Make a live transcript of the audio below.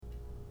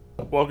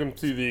Welcome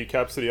to the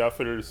Cap City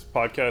Outfitters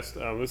podcast.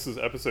 This is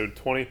episode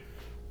 20.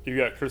 You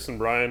got Chris and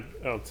Brian.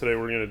 Today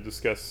we're going to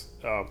discuss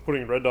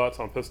putting red dots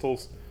on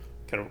pistols,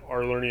 kind of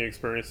our learning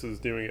experiences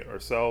doing it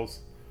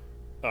ourselves,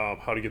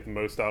 how to get the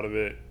most out of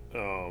it.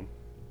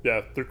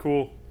 Yeah, they're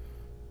cool.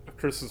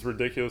 Chris is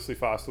ridiculously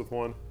fast with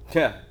one.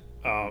 Yeah.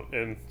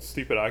 And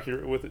stupid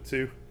accurate with it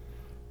too.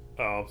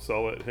 So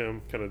I'll let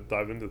him kind of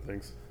dive into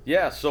things.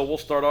 Yeah, so we'll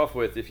start off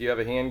with, if you have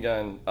a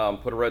handgun,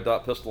 put a red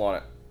dot pistol on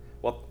it.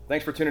 Well,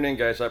 thanks for tuning in,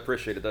 guys. I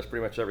appreciate it. That's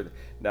pretty much everything.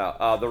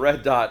 Now, the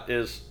red dot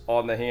is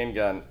on the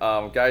handgun.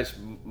 Guys,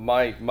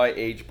 my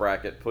age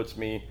bracket puts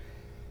me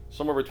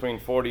somewhere between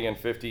 40 and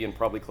 50 and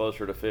probably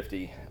closer to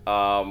 50.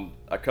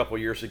 A couple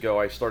years ago,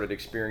 I started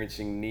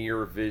experiencing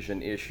near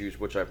vision issues,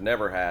 which I've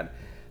never had.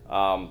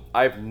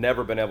 I've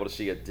never been able to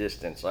see a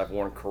distance. I've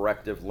worn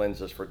corrective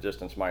lenses for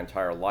distance my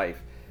entire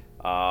life.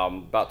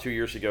 About 2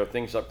 years ago,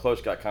 things up close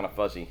got kind of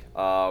fuzzy.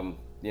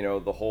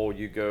 The whole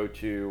you go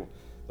to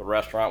the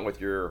restaurant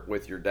with your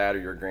dad or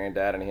your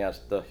granddad and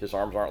his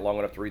arms aren't long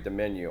enough to read the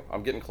menu.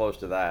 I'm getting close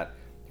to that.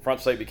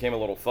 Front sight became a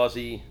little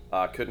fuzzy,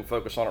 couldn't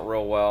focus on it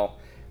real well.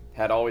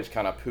 Had always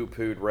kind of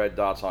poo-pooed red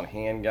dots on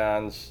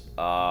handguns,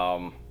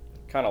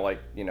 kind of like,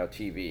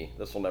 TV.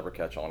 This will never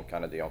catch on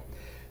kind of deal.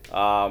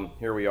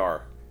 Here we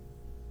are.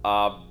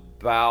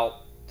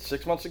 About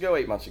 8 months ago?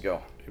 8 months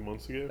ago?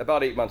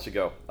 About 8 months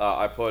ago,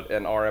 I put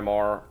an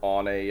RMR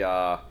on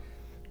a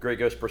Grey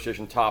Ghost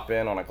Precision top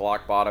end on a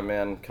Glock bottom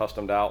end,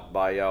 customed out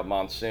by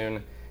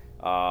Monsoon.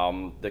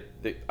 I'm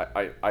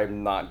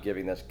not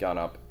giving this gun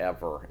up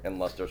ever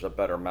unless there's a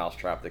better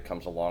mousetrap that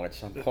comes along at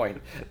some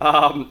point.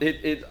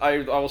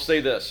 I will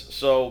say this.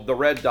 So the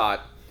red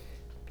dot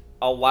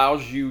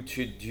allows you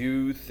to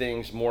do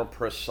things more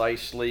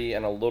precisely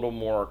and a little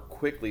more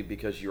quickly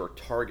because you're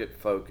target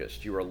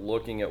focused. You are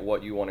looking at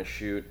what you want to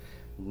shoot,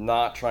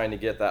 not trying to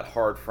get that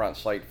hard front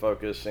sight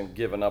focus and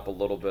giving up a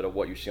little bit of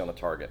what you see on the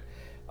target.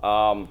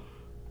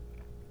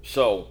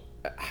 So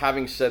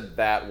having said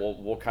that,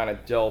 we'll kind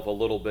of delve a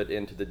little bit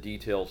into the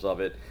details of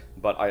it,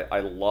 but I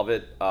love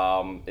it.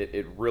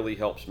 It really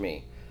helps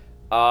me.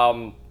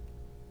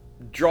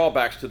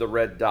 Drawbacks to the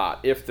red dot,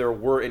 if there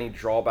were any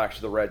drawbacks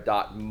to the red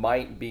dot,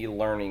 might be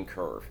learning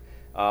curve.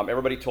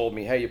 Everybody told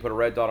me, hey, you put a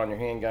red dot on your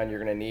handgun, you're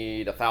going to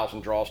need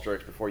 1,000 draw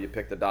strokes before you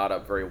pick the dot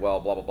up very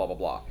well, blah, blah, blah, blah,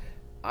 blah.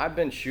 I've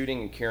been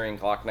shooting and carrying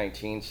Glock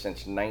 19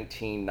 since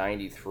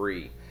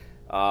 1993.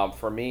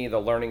 For me, the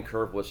learning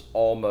curve was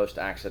almost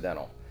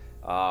accidental.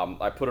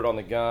 I put it on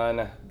the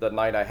gun. The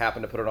night I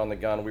happened to put it on the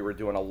gun, we were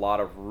doing a lot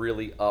of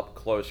really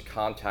up-close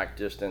contact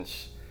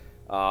distance,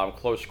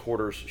 close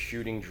quarters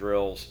shooting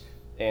drills,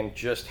 and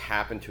just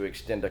happened to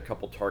extend a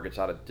couple targets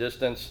out of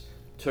distance.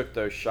 Took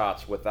those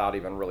shots without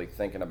even really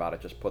thinking about it.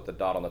 Just put the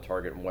dot on the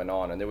target and went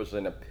on. And it was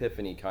an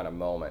epiphany kind of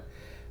moment.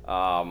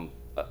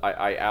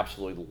 I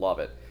absolutely love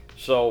it.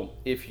 So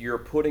if you're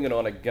putting it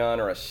on a gun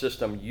or a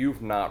system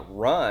you've not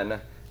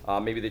run,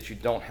 maybe that you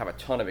don't have a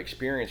ton of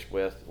experience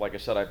with, like I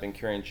said, I've been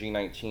carrying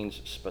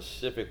G19s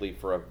specifically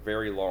for a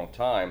very long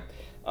time.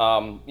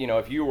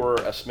 If you were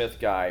a Smith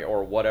guy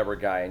or whatever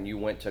guy and you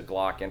went to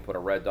Glock and put a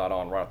red dot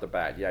on right off the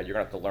bat, yeah, you're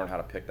going to have to learn how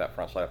to pick that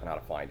front sight up and how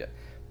to find it.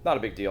 Not a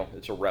big deal.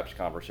 It's a reps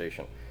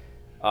conversation.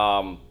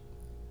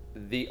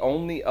 The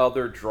only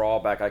other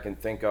drawback I can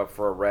think of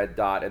for a red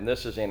dot, and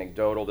this is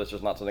anecdotal, this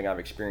is not something I've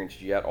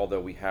experienced yet, although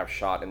we have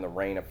shot in the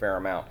rain a fair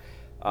amount.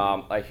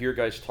 I hear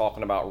guys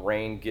talking about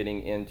rain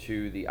getting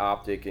into the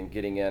optic and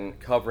getting in,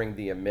 covering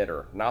the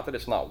emitter. Not that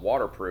it's not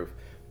waterproof,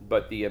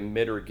 but the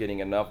emitter getting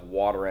enough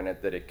water in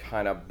it that it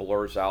kind of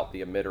blurs out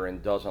the emitter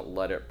and doesn't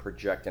let it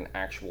project an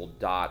actual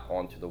dot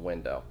onto the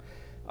window.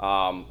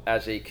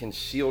 As a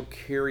concealed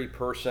carry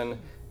person,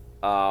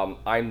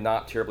 I'm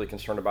not terribly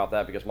concerned about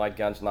that because my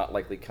gun's not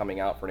likely coming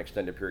out for an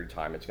extended period of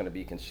time. It's going to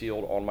be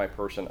concealed on my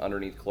person,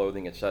 underneath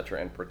clothing, etc.,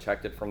 and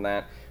protected from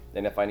that.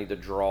 And if I need to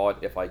draw it,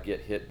 if I get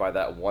hit by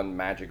that one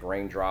magic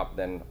raindrop,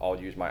 then I'll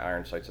use my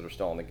iron sights that are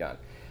still on the gun.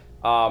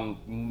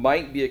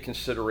 Might be a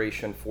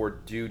consideration for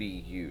duty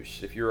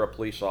use. If you're a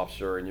police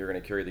officer and you're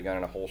going to carry the gun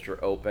in a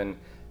holster open,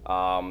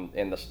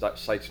 and the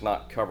sight's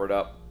not covered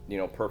up,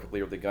 perfectly,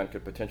 or the gun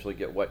could potentially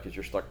get wet because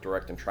you're stuck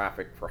direct in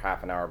traffic for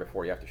half an hour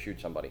before you have to shoot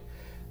somebody.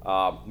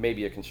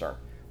 Maybe a concern.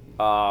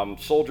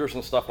 Soldiers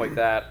and stuff like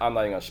that, I'm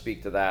not even going to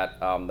speak to that.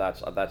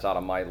 That's out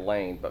of my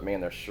lane. But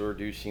man, there sure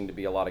do seem to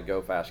be a lot of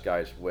go fast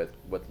guys with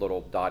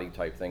little dotty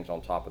type things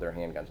on top of their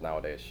handguns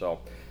nowadays. So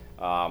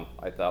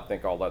I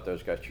think I'll let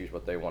those guys choose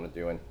what they want to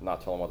do and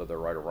not tell them whether they're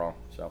right or wrong.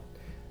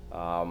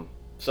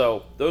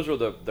 So those are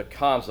the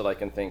cons that I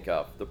can think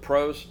of. The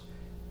pros,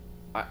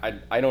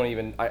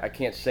 I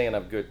can't say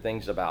enough good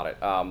things about it.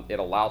 It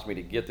allows me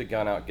to get the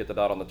gun out, get the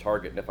dot on the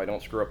target, and if I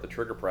don't screw up the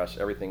trigger press,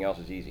 everything else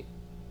is easy.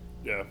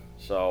 Yeah.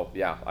 So,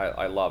 yeah,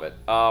 I love it.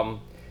 I'm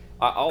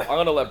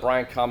going to let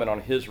Brian comment on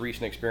his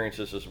recent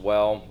experiences as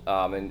well,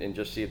 and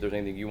just see if there's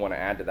anything you want to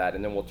add to that,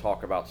 and then we'll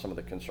talk about some of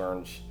the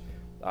concerns,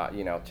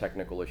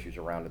 technical issues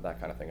around it, that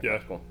kind of thing. Yeah.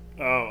 That's cool.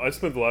 I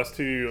spent the last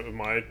 2 of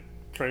my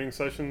training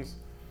sessions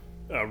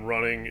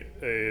running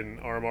an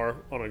RMR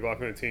on a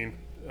Glock 19.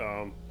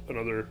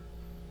 Another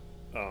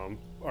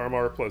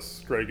RMR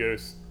plus Grey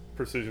Ghost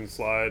precision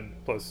slide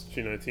plus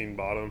G19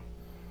 bottom.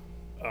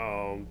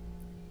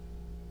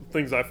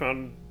 Things I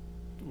found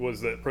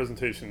was that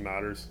presentation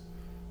matters.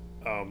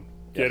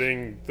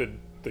 Getting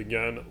the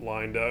gun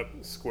lined up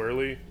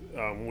squarely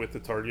with the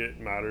target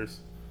matters.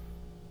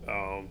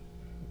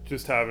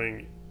 Just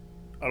having,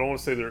 I don't want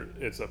to say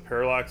it's a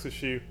parallax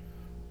issue,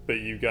 but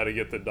you got to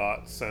get the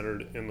dot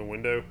centered in the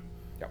window.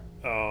 Yep.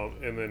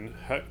 And then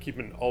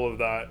keeping all of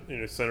that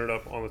centered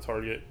up on the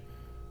target.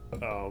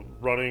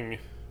 Running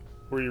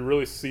where you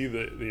really see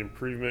the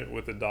improvement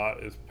with the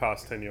dot is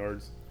past 10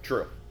 yards.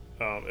 True.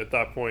 At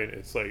that point,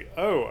 it's like,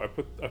 oh,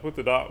 I put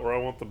the dot where I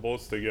want the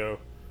bullets to go,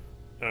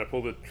 and I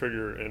pull the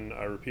trigger and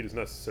I repeat as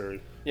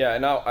necessary. Yeah,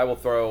 and now I will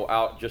throw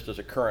out just as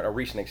a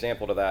recent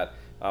example to that.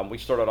 We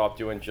started off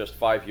doing just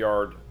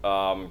 5-yard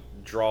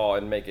draw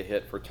and make a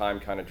hit for time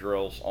kind of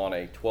drills on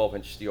a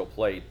 12-inch steel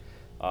plate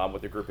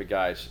with a group of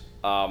guys.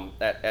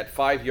 At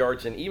 5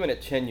 yards and even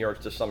at 10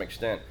 yards to some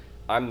extent,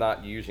 I'm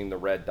not using the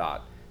red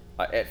dot.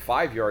 At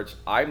 5 yards,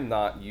 I'm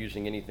not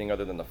using anything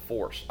other than the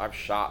force. I've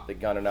shot the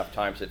gun enough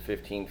times at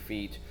 15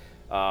 feet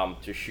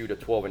to shoot a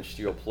 12-inch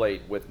steel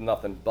plate with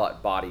nothing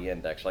but body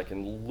index. I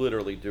can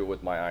literally do it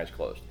with my eyes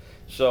closed.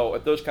 So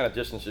at those kind of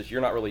distances,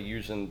 you're not really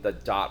using the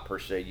dot per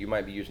se. You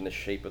might be using the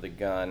shape of the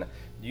gun.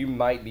 You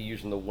might be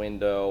using the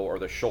window or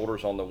the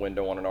shoulders on the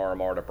window on an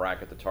RMR to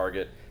bracket the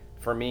target.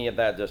 For me, at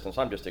that distance,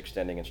 I'm just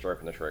extending and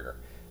stroking the trigger.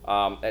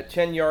 At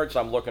 10 yards,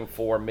 I'm looking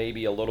for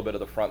maybe a little bit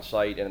of the front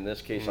sight, and in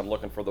this case, I'm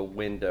looking for the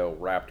window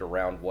wrapped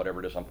around whatever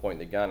it is I'm pointing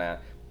the gun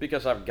at,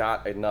 because I've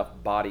got enough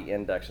body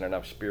index and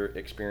enough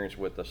experience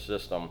with the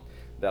system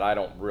that I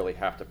don't really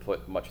have to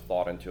put much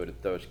thought into it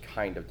at those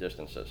kind of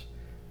distances.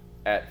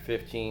 At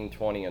 15,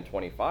 20, and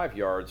 25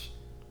 yards,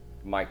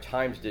 my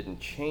times didn't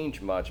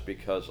change much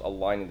because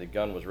aligning the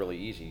gun was really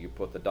easy. You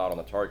put the dot on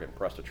the target and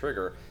press the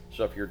trigger.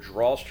 So if your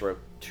draw stroke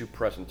to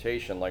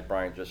presentation, like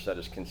Brian just said,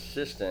 is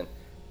consistent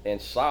and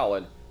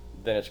solid,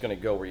 then it's going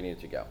to go where you need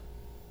it to go.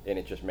 And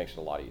it just makes it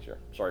a lot easier.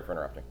 Sorry for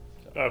interrupting.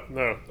 So.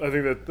 No, I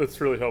think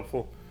that's really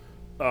helpful.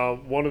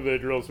 One of the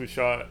drills we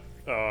shot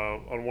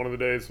on one of the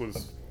days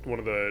was one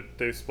of the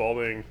Dave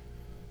Spalding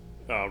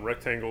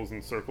rectangles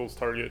and circles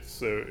targets.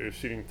 So it was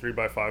shooting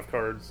 3x5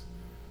 cards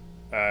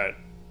at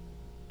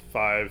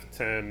 5,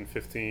 10,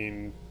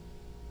 15,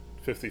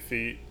 50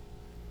 feet,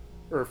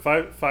 or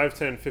 5,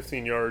 10,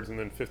 15 yards, and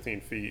then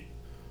 15 feet.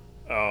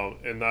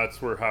 And that's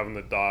where having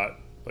the dot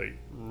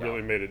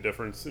really made a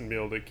difference in being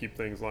able to keep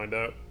things lined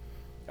up.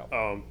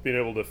 Being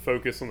able to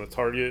focus on the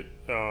target,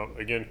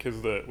 again, because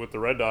with the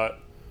red dot,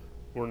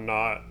 we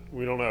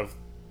don't have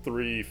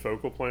 3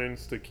 focal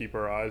planes to keep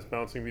our eyes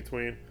bouncing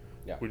between.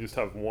 Yeah. We just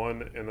have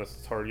one, and that's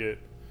the target.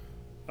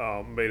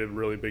 Made a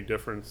really big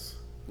difference.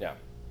 Yeah.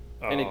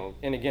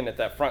 And again, at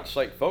that front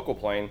sight focal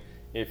plane,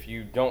 if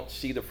you don't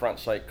see the front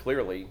sight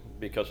clearly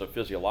because of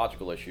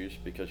physiological issues,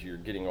 because you're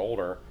getting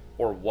older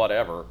or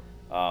whatever,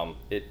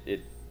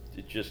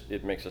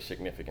 it makes a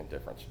significant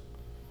difference.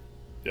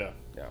 Yeah.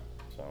 Yeah.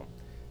 So,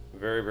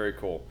 very, very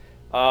cool.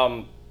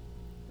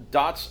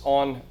 Dots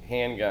on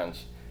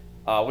handguns.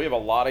 We have a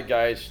lot of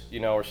guys,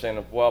 are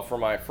saying, well, for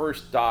my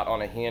first dot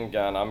on a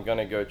handgun, I'm going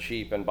to go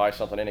cheap and buy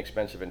something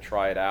inexpensive and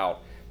try it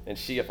out and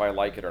see if I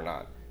like it or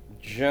not.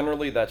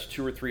 Generally, that's $200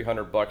 or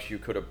 $300 you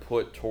could have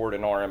put toward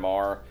an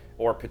RMR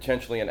or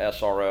potentially an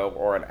SRO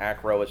or an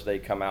Acro as they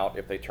come out,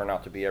 if they turn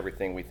out to be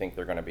everything we think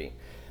they're going to be.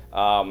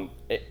 I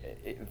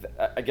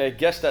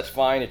guess that's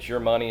fine. It's your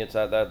money.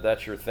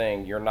 That's your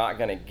thing. You're not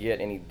going to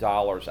get any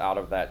dollars out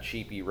of that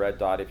cheapy red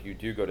dot if you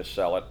do go to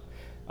sell it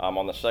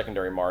on the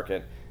secondary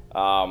market.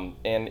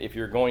 And if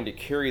you're going to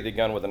carry the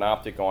gun with an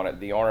optic on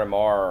it, the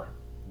RMR,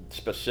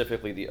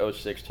 specifically the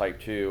 06 Type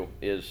 2,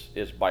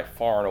 is by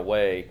far and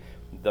away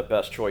the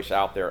best choice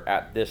out there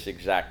at this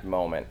exact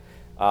moment.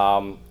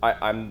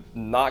 I'm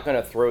not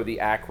going to throw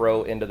the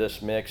Acro into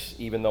this mix,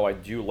 even though I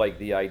do like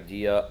the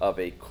idea of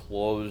a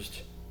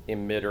closed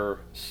emitter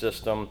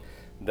system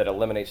that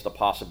eliminates the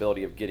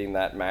possibility of getting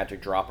that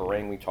magic dropper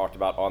ring we talked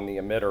about on the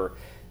emitter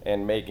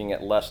and making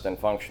it less than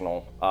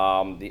functional.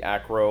 The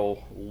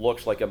Acro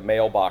looks like a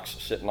mailbox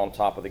sitting on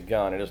top of the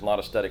gun. It is not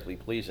aesthetically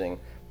pleasing,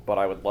 but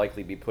I would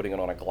likely be putting it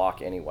on a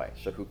Glock anyway,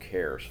 so who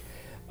cares?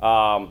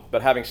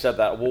 But having said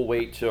that, we'll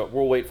wait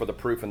for the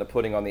proof and the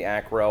pudding on the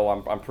Acro.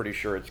 I'm pretty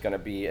sure it's going to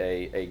be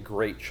a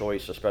great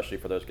choice, especially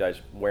for those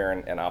guys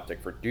wearing an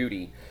optic for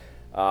duty.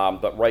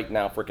 But right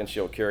now, for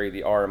concealed carry,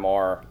 the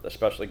RMR,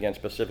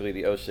 specifically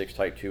the 06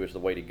 Type 2, is the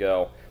way to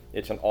go.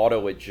 It's an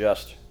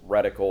auto-adjust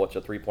reticle. It's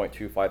a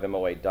 3.25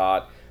 MOA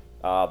dot.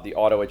 The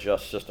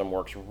auto-adjust system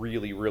works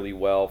really, really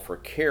well for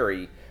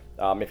carry.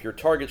 If you're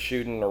target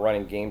shooting or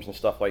running games and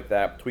stuff like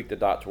that, tweak the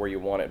dot to where you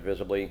want it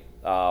visibly.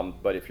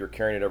 But if you're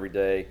carrying it every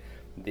day,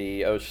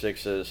 the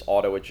 06's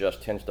auto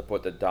adjust tends to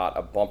put the dot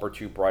a bump or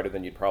two brighter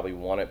than you'd probably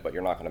want it, but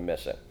you're not going to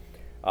miss it.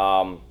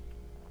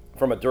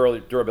 From a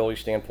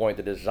durability standpoint,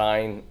 the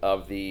design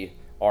of the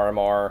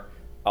RMR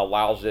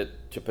allows it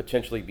to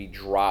potentially be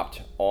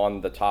dropped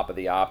on the top of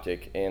the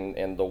optic,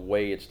 and the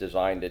way it's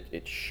designed,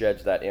 it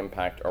sheds that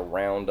impact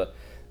around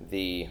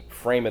the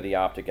frame of the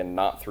optic and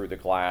not through the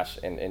glass,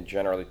 and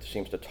generally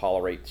seems to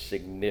tolerate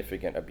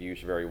significant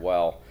abuse very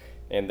well.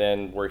 And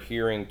then we're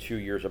hearing 2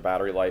 years of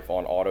battery life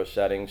on auto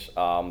settings.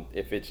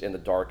 If it's in the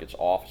dark, it's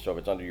off. So if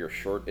it's under your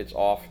shirt, it's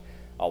off.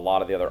 A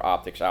lot of the other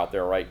optics out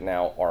there right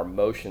now are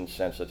motion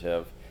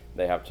sensitive.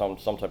 They have some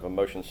type of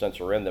motion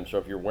sensor in them. So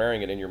if you're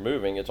wearing it and you're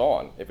moving, it's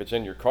on. If it's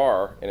in your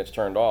car and it's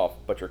turned off,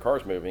 but your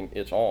car's moving,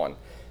 it's on.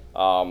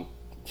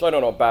 So I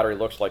don't know what battery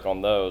looks like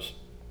on those.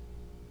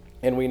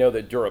 And we know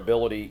that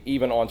durability,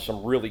 even on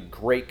some really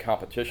great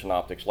competition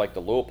optics like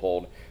the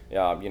Leupold,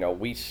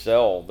 we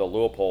sell the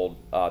Leupold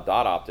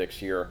dot optics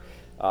here,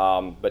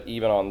 but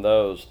even on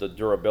those, the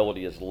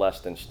durability is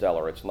less than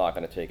stellar. It's not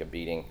going to take a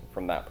beating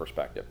from that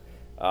perspective.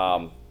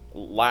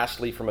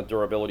 Lastly, from a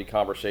durability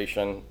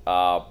conversation,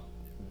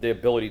 the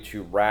ability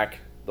to rack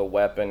the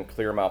weapon,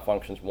 clear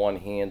malfunctions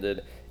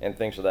one-handed, and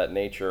things of that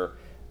nature.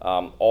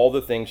 All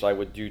the things I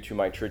would do to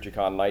my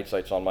Trijicon night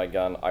sights on my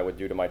gun, I would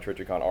do to my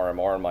Trijicon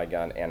RMR on my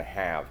gun and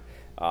have.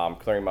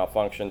 Clearing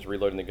malfunctions,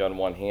 reloading the gun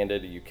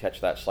one-handed, you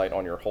catch that sight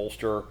on your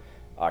holster,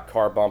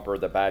 car bumper,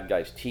 the bad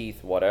guy's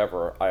teeth,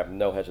 whatever. I have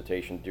no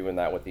hesitation doing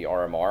that with the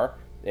RMR.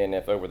 And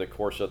if over the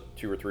course of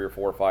 2 or 3 or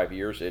 4 or 5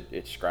 years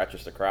it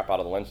scratches the crap out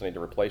of the lens and I need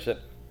to replace it,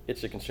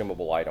 it's a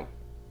consumable item.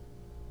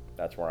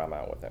 That's where I'm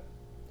at with it.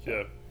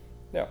 Yeah.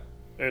 Yeah.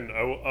 And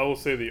I will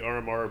say the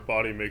RMR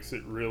body makes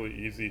it really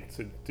easy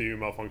to do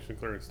malfunction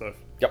clearing stuff.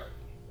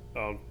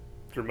 Yep.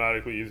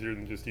 Dramatically easier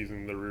than just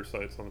using the rear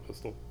sights on the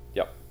pistol.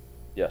 Yep.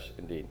 Yes,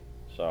 indeed.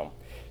 So,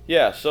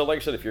 yeah. So, like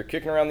I said, if you're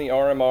kicking around the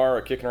RMR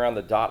or kicking around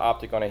the dot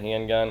optic on a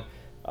handgun,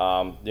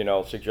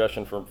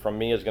 suggestion from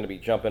me is going to be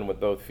jump in with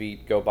both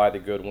feet, go buy the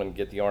good one,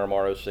 get the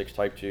RMR 06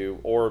 Type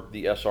 2 or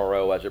the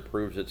SRO as it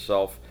proves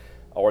itself,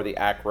 or the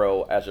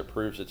Acro as it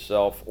proves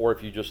itself, or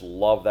if you just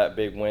love that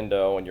big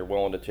window and you're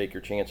willing to take your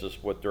chances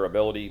with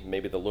durability,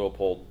 maybe the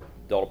Leupold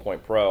Delta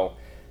Point Pro,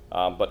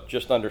 but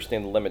just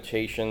understand the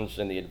limitations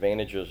and the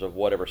advantages of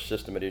whatever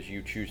system it is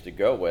you choose to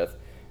go with,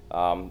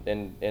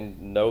 and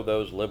know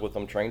those, live with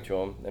them, train to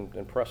them,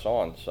 and press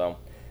on. So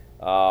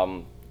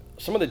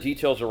some of the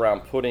details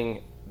around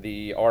putting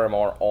the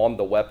RMR on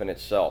the weapon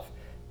itself.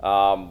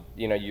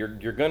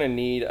 You're going to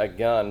need a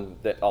gun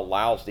that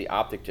allows the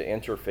optic to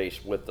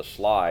interface with the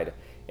slide,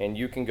 and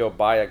you can go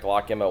buy a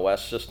Glock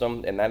MOS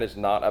system, and that is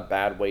not a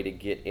bad way to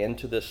get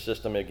into this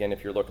system. Again,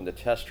 if you're looking to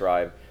test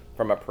drive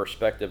from a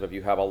perspective of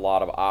you have a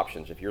lot of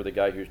options. If you're the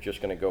guy who's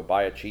just going to go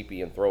buy a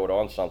cheapie and throw it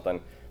on something,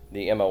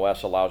 the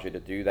MOS allows you to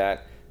do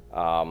that.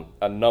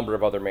 A number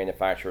of other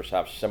manufacturers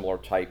have similar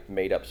type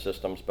made up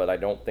systems, but I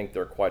don't think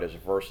they're quite as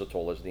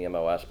versatile as the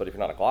MOS. But if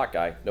you're not a Glock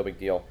guy, no big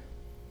deal.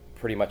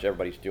 Pretty much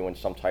everybody's doing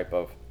some type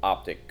of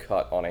optic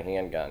cut on a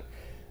handgun.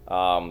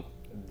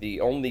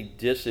 The only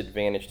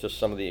disadvantage to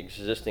some of the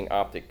existing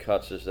optic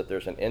cuts is that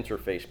there's an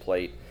interface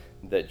plate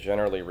that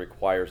generally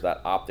requires that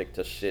optic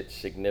to sit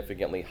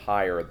significantly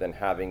higher than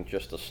having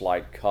just a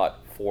slide cut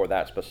for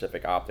that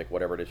specific optic,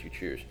 whatever it is you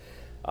choose.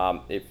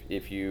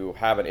 If you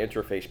have an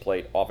interface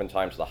plate,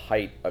 oftentimes the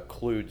height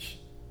occludes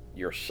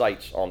your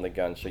sights on the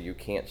gun, so you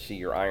can't see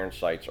your iron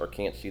sights or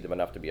can't see them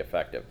enough to be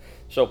effective.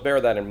 So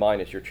bear that in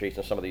mind as you're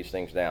chasing some of these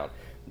things down.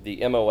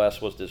 The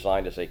MOS was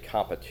designed as a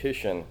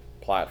competition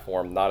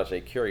platform, not as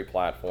a carry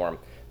platform.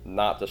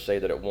 Not to say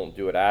that it won't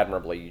do it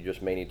admirably, you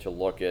just may need to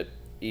look at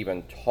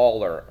even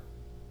taller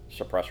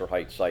suppressor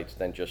height sights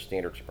than just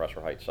standard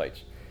suppressor height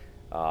sights.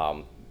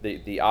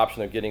 The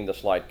option of getting the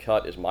slide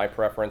cut is my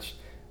preference.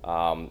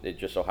 It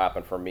just so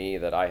happened for me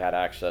that I had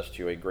access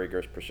to a Grey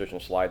Ghost Precision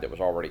slide that was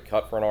already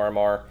cut for an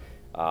RMR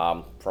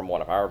from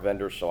one of our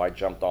vendors, so I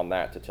jumped on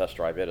that to test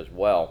drive it as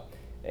well.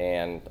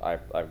 And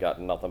I've got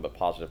nothing but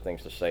positive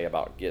things to say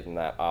about getting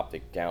that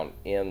optic down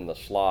in the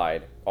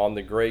slide. On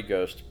the Grey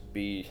Ghost,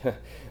 be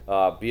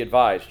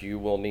advised, you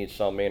will need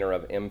some manner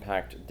of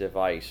impact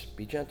device,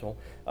 be gentle,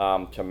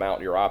 to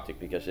mount your optic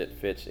because it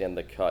fits in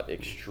the cut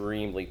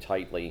extremely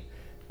tightly.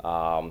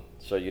 So,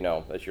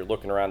 as you're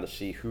looking around to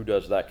see who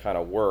does that kind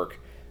of work,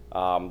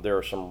 there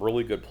are some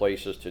really good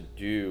places to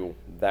do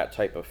that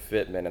type of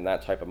fitment and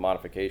that type of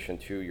modification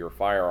to your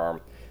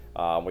firearm.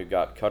 We've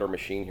got Cutter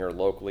Machine here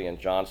locally in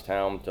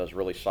Johnstown, does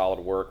really solid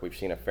work. We've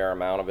seen a fair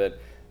amount of it.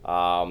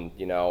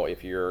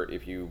 If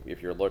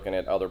you're looking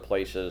at other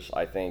places,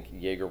 I think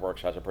Jaegerworks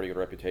has a pretty good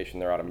reputation.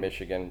 They're out of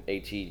Michigan.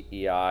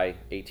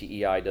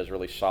 ATEI does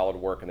really solid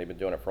work, and they've been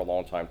doing it for a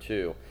long time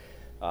too.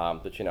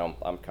 But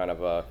I'm kind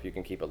of a, if you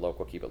can keep it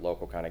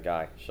local kind of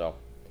guy. So,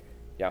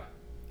 yeah.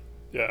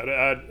 Yeah, to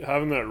add,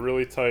 having that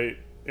really tight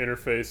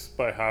interface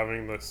by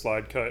having the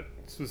slide cut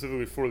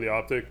specifically for the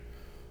optic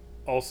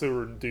also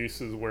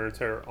reduces wear and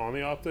tear on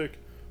the optic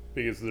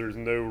because there's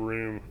no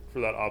room for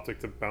that optic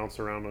to bounce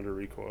around under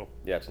recoil.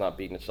 Yeah, it's not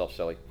beating itself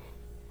silly.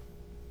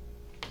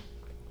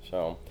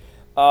 So,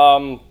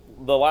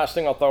 the last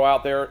thing I'll throw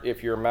out there,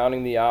 if you're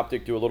mounting the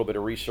optic, do a little bit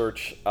of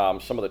research.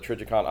 Some of the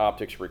Trijicon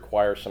optics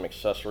require some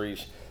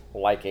accessories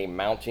like a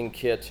mounting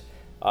kit.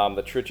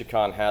 The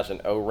Trijicon has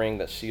an O-ring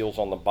that seals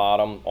on the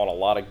bottom. On a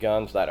lot of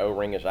guns, that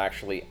O-ring is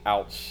actually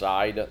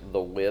outside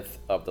the width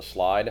of the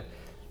slide.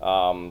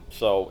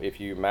 So if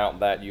you mount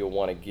that, you'll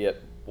want to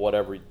get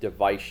whatever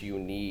device you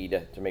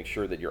need to make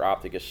sure that your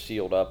optic is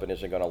sealed up and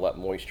isn't going to let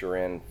moisture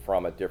in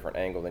from a different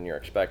angle than you're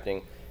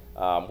expecting.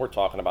 We're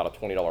talking about a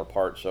 $20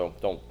 part, so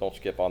don't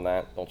skip on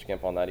that. Don't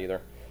skimp on that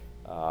either.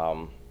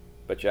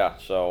 But yeah,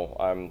 so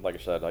I'm like I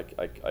said,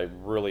 I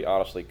really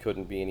honestly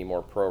couldn't be any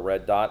more pro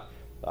red dot.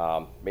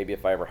 Maybe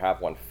if I ever have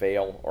one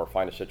fail or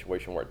find a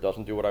situation where it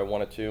doesn't do what I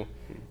want it to,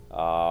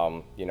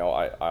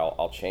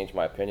 I'll change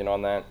my opinion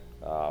on that.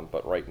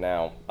 But right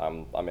now,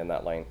 I'm in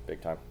that lane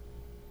big time.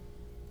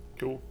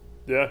 Cool.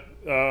 Yeah.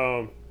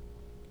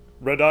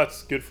 Red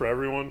dot's good for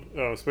everyone,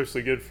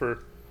 especially good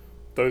for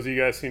those of you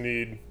guys who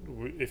need,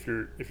 if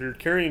you're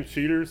carrying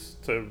cheaters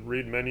to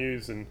read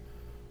menus and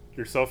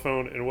your cell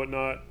phone and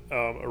whatnot,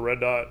 a red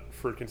dot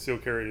for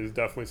concealed carry is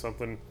definitely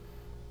something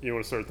you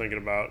want to start thinking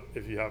about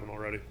if you haven't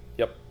already.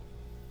 Yep.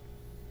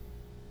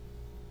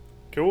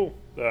 Cool.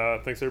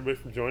 Thanks everybody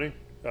for joining.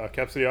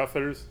 Cap City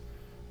Outfitters,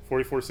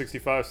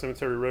 4465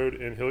 Cemetery Road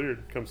in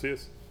Hilliard. Come see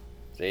us.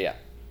 See ya.